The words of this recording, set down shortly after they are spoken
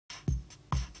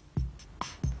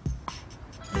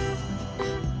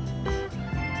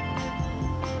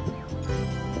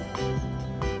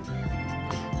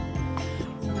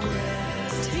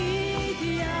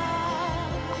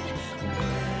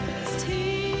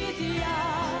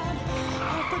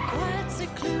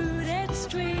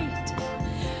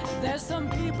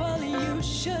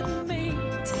should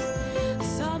meet.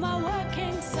 Some are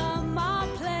working, some are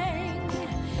playing.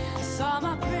 Some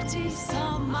are pretty,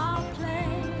 some are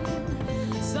plain.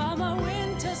 Some are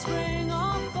winter, spring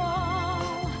or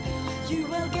fall. You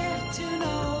will get to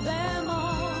know them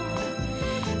all.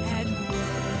 At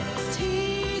West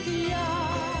Heath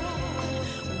Yard,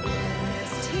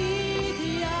 West Heath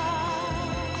Yard.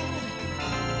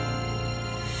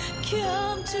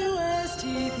 Come to West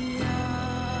Heath Yard.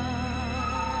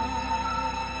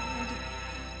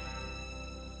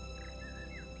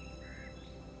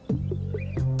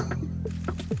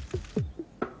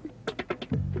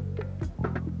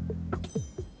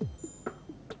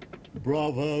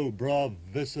 Bravo,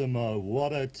 bravissimo,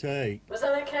 what a take. Was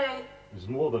that okay? It was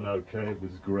more than okay, it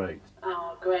was great.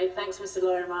 Oh, great. Thanks, Mr.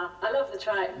 Lorimer. I love the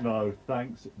track. No,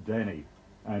 thanks, Denny.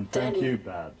 And thank you,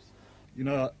 Babs. You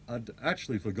know, I'd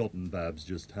actually forgotten, Babs,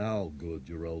 just how good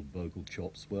your old vocal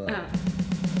chops were.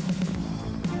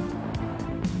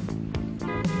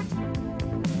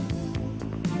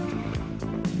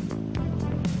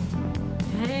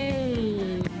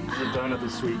 Hey. Sit down at the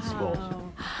sweet spot.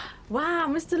 Wow,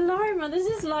 Mr. Lorimer, this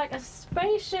is like a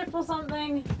spaceship or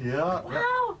something. Yeah.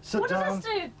 Wow. Sit what down. does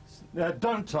this do?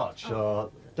 Don't touch.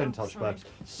 Don't touch, sorry. Babs.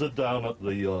 Sit down at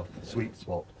the sweet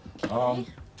spot. Oh.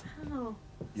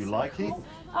 You like it?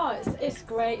 Oh, it's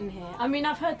great in here. I mean,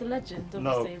 I've heard the legend,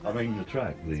 obviously. No, I mean the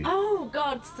track. Oh,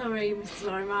 God, sorry, Mr.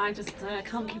 Lorimer. I just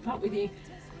can't keep up with you.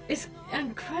 It's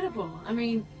incredible. I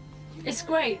mean, it's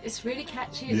great. It's really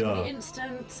catchy. It's really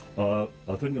instant. I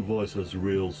think the voice has a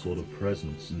real sort of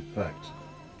presence. In fact,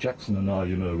 Jackson and I,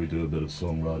 you know, we do a bit of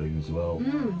songwriting as well.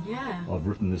 Yeah. I've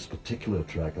written this particular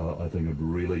track. I think it would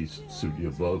really suit your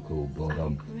vocal, but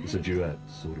it's a duet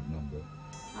sort of number.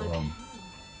 Okay.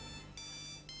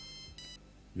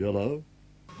 Hello?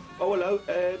 Oh, hello.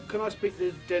 Can I speak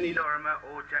to Denny Lorimer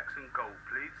or Jackson Gold,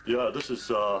 please? Yeah, this is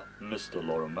Mr.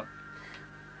 Lorimer.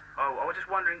 Oh, I was just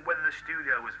wondering whether the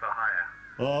studio was for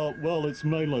hire. Well, it's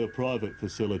mainly a private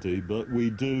facility, but we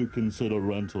do consider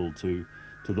rental to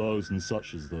those and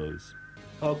such as those.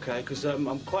 Okay, because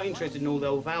I'm quite interested in all the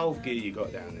old valve gear you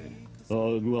got down there.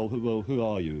 Well, who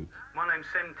are you? My name's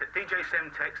DJ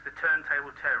Semtex, the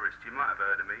Turntable Terrorist. You might have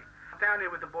heard of me. Down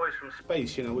here with the boys from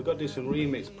Space, you know, we've got to do some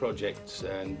remix projects,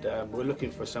 and we're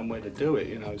looking for somewhere to do it,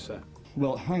 you know, so...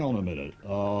 Well, hang on a minute.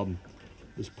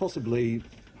 There's possibly...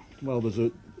 Well, there's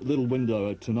a little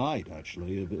window tonight,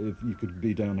 actually, if you could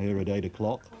be down here at 8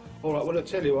 o'clock. All right, well, I'll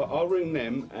tell you what, I'll ring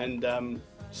them and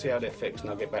see how they're fixed,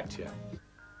 and I'll get back to you.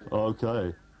 Okay. All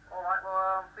right,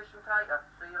 well, fish and tater.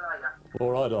 See you later. All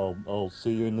right, I'll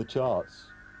see you in the charts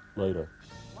later.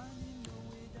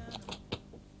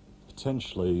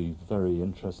 Potentially very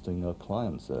interesting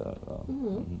clients there.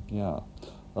 Yeah.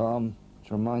 Which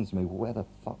reminds me, where the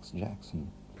fuck's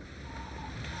Jackson?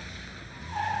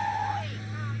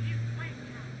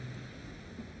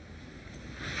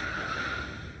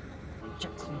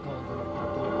 Jackson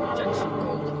Golden. Jackson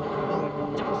Golden.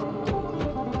 Jackson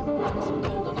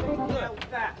Golden. Look at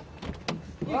that.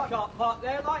 You can't park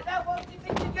there like that. What do you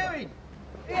think you're doing?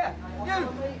 Here, you.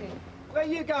 Where are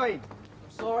you going?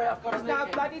 Sorry, I've got There's no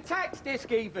bloody tax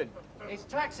disc even. It's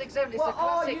tax exempt. It's What a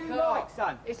classic are you car. like,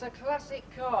 son? It's a classic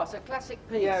car. It's a classic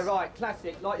piece. Yeah, right,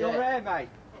 classic, like your Yeah. hair, mate.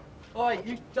 Oi,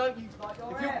 you don't use like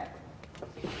your hair.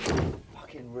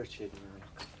 Fucking Richard, man.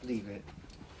 Leave it.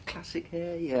 Classic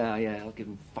hair? Yeah, I'll give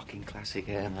him fucking classic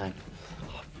hair, mate.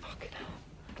 Oh, fucking hell.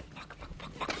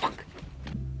 Fuck.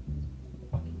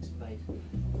 Fucking space.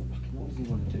 Fucking, what does he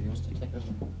want to do? He wants to take over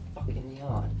the fucking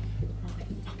yard. Right,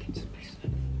 fucking space.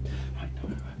 Right,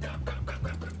 no, come.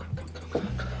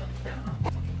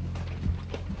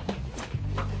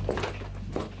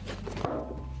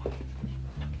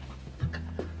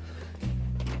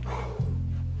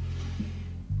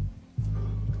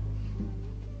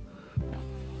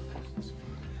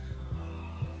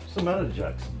 What's the matter,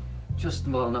 Jackson? Just,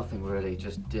 well, nothing really.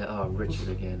 Just, Richard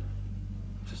again.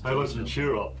 Just Hey, listen,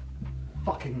 cheer up.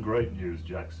 Fucking great news,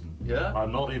 Jackson. Yeah?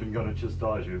 I'm not even going to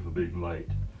chastise you for being late.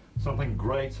 Something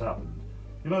great's happened.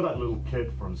 You know that little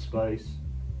kid from Space?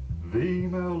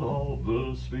 Female of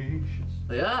the species.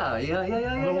 Yeah.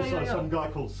 And also some guy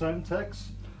called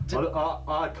Semtex.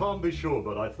 I can't be sure,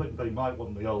 but I think they might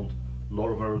want the old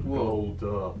Lorimer Gold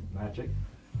magic.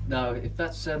 No, if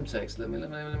that's Semtex, let me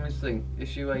think.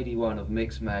 Issue 81 of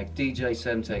Mix Mag, DJ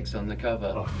Semtex on the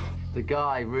cover. Oh. The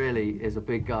guy really is a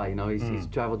big guy, you know, he's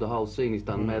travelled the whole scene, he's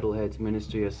done Metalhead's,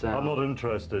 Ministry of Sound. I'm not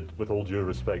interested, with all due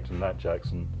respect, in that,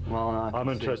 Jackson. Well, no, I'm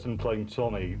interested in playing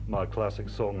Tommy, my classic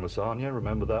song, Lasagne.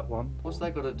 Remember that one? What's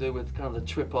that got to do with kind of the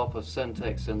trip-off of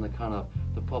Semtex and the kind of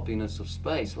the poppiness of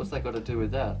space. What's that got to do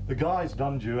with that? The guy's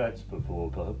done duets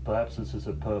before, but perhaps this is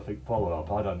a perfect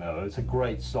follow-up. I don't know. It's a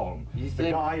great song. You The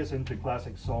think? guy is into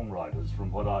classic songwriters,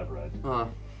 from what I've read,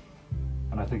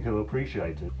 and I think he'll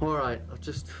appreciate it. All right, I've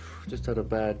just had a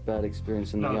bad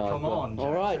experience in the No, yard. come on,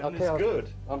 All right, Jackson, okay. it's good.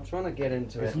 I'm trying to get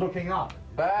into It's it. looking up.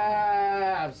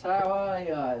 Babs, how are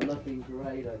you? Looking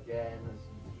great again.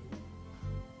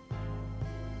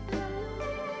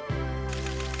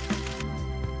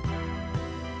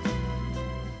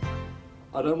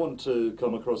 I don't want to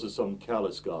come across as some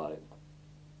callous guy,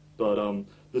 but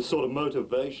the sort of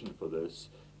motivation for this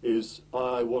is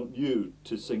I want you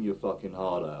to sing your fucking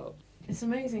heart out. It's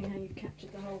amazing how you've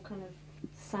captured the whole kind of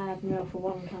sad Mill for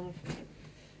One kind of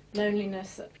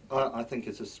loneliness. I think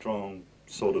it's a strong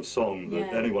sort of song that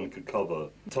Yeah. anyone could cover.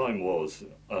 Time was,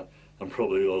 I'm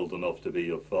probably old enough to be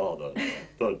your father,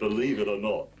 but believe it or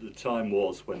not, the time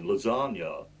was when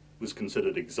lasagna was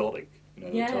considered exotic. You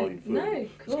know, Yeah, Italian food. no,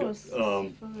 of course. It's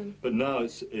fine. But now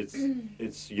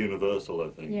it's universal, I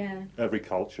think. Yeah. Every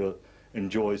culture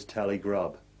enjoys tally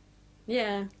grub.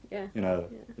 Yeah, yeah. You know,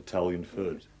 Yeah. Italian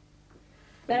food.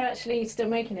 They're actually still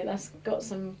making it. That's got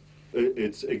some.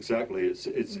 It's exactly. It's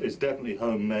definitely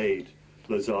homemade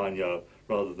lasagna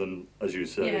rather than, as you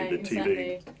say, Yeah, the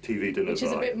exactly. TV dinner. Which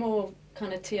is a vibe. bit more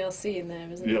kind of TLC in there,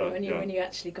 isn't Yeah, it? When you yeah. when you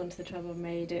actually gone to the trouble and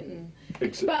made it, and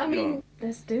Ex- but I mean, yeah.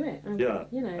 let's do it. Yeah,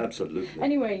 you know. absolutely.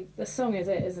 Anyway, the song is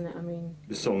it, isn't it? I mean,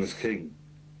 The song is king.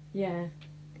 yeah,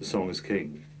 The song is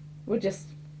king. we'll just.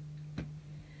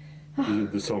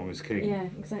 The song is king. Yeah,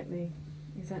 exactly.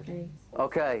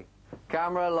 Okay,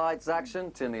 camera, lights,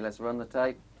 action. Timmy, let's run the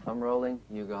tape. I'm rolling.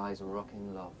 You guys are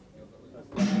rocking love.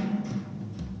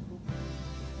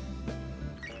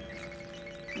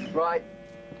 Right.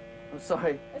 I'm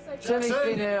sorry. Timmy's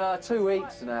been here 2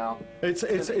 weeks now.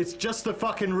 It's just the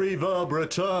fucking reverb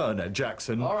return,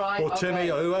 Jackson. All right, or Timmy,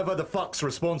 okay. or whoever the fuck's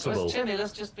responsible. Timmy,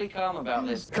 let's just be calm about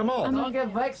this. Come on. Don't get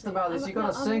vexed about this. You've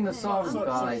got to sing the song,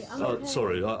 guys.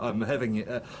 Sorry, I'm having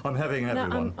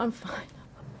everyone. I'm fine.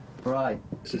 Right.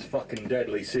 This is fucking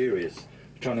deadly serious.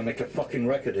 We're trying to make a fucking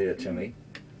record here, Timmy.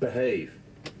 Behave.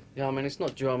 Yeah, I mean, it's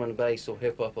not drum and bass or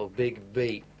hip-hop or big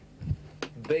beat.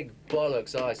 Big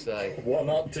bollocks, I say. One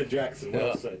up to Jackson. Well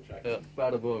Yeah. said, Jackson. Yeah,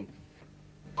 bada boom.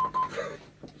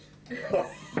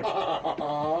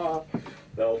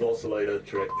 The old oscillator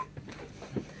trick.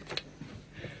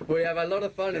 We have a lot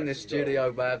of fun in this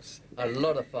studio, Babs. A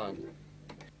lot of fun.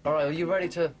 All right, are you ready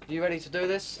to do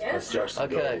this? That's Jackson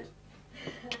Okay.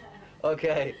 Gold.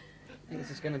 Okay. I think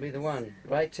this is going to be the one.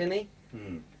 Right, Timmy?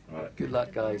 Right. Good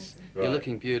luck, guys. Right. You're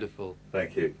looking beautiful.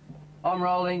 Thank you. I'm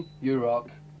rolling. You rock.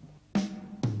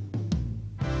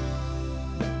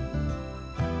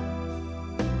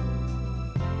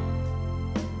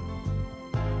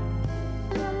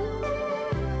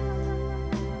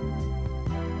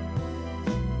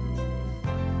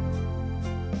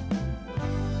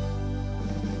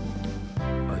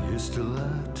 I used to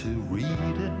like to read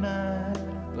at night.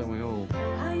 Don't we all?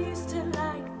 I used to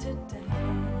like to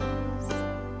dance.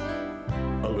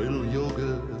 A little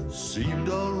yoga seemed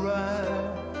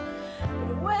alright.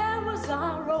 But where was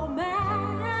our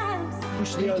romance?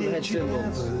 Push the overhead Did you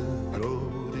cymbals. ever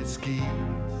go to ski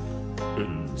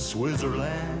in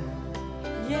Switzerland?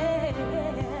 Yeah,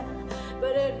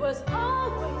 but it was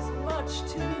always much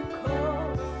too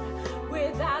cold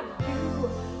without you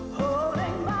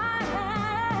holding my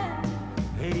hand.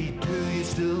 Hey, do you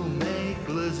still make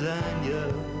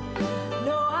lasagna?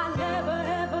 No, I never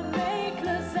ever make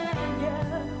lasagna.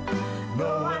 No,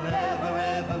 I never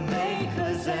ever make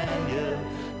lasagna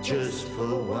just for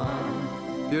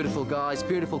one. Beautiful, guys.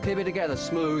 Beautiful. Keep it together.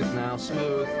 Smooth now.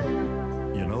 Smooth.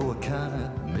 You know, I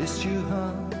kinda missed you,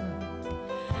 huh?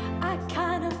 I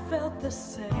kind of felt the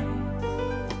same.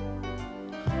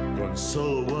 But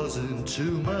so wasn't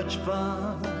too much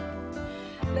fun.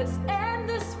 Let's end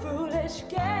this foolish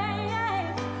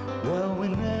game. Well, we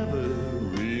never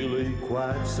really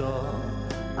quite saw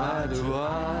eye to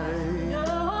eye.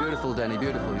 No, Beautiful, Denny.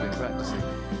 Beautiful. You've been practicing.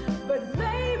 but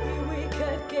maybe we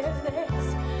could give this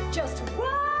just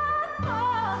one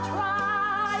more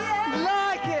try. Yeah.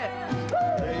 Like it.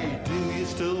 Hey, do you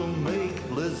still make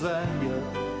lasagna?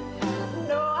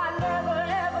 No, I never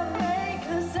ever make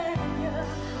lasagna.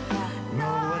 No,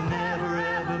 I never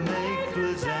ever make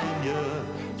lasagna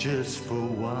just for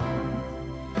one.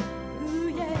 Ooh,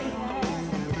 yeah,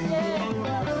 yeah.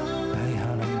 Hey,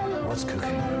 honey, what's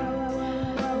cooking?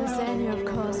 Lasagna, of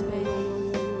course, baby.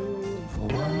 For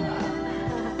one?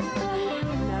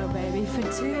 No, baby, for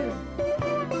two.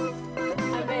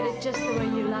 I made it just the way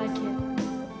you like it.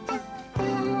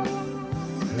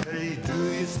 Hey, do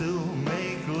you still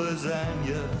make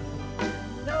lasagna?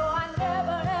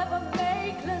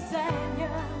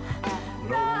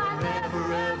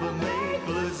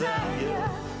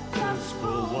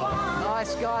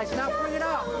 Nice, guys. Now bring it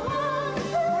up.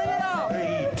 Bring it up.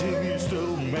 Hey, do you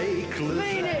still make lasagna?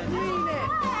 Lean it, lean it.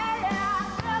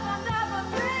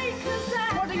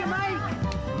 What do you make?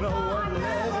 No one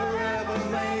ever, ever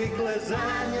make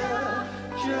lasagna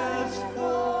just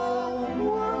for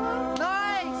one.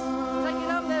 Nice. Take it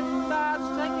up there, Babs.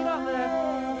 Take it up there.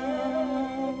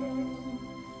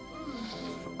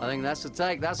 I think that's the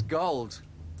take. That's gold.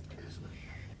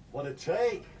 What a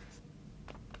take.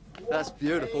 That's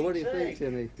beautiful. What do you think,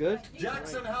 Timmy? Good?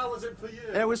 Jackson, how was it for you?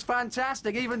 It was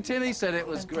fantastic. Even Timmy said it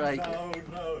was great. No,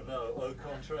 au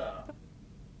contraire.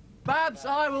 Babs,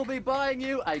 I will be buying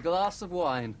you a glass of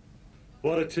wine.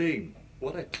 What a team.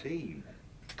 What a team.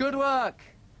 Good work.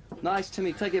 Nice,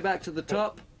 Timmy. Take it back to the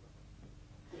top.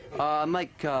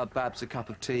 Make Babs a cup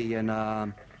of tea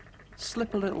and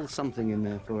slip a little something in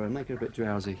there for her. Make her a bit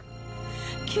drowsy.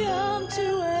 Come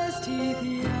to us,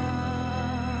 Heath.